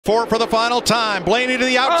For the final time. Blaney to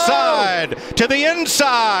the outside, to the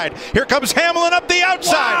inside. Here comes Hamlin up the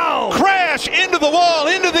outside. Wow. Crash into the wall,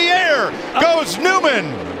 into the air. Goes Newman.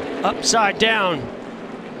 Upside down.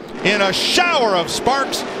 In a shower of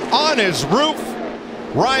sparks on his roof,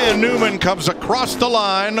 Ryan Newman comes across the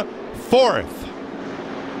line, fourth.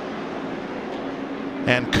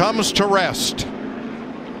 And comes to rest.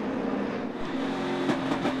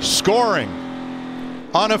 Scoring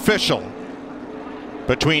unofficial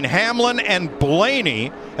between Hamlin and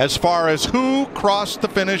Blaney as far as who crossed the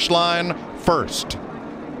finish line first.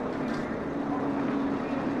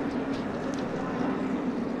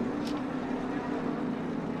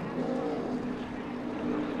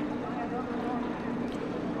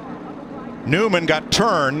 Newman got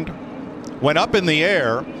turned, went up in the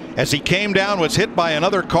air. As he came down, was hit by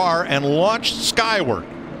another car and launched skyward,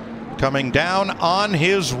 coming down on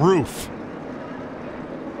his roof.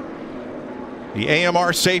 The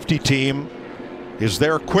AMR safety team is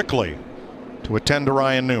there quickly to attend to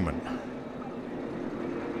Ryan Newman.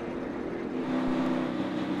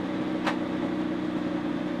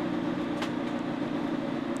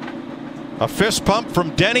 A fist pump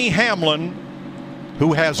from Denny Hamlin,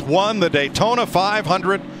 who has won the Daytona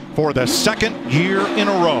 500 for the second year in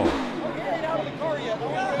a row.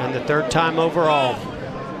 And the third time overall.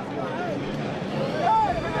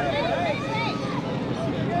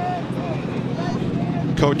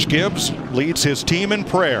 Coach Gibbs leads his team in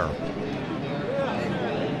prayer.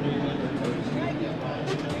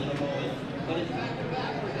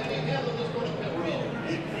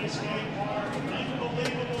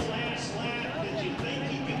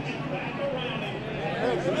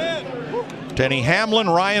 Denny Hamlin,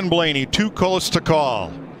 Ryan Blaney, too close to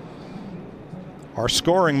call. Our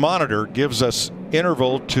scoring monitor gives us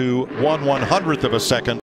interval to 1/100th of a second.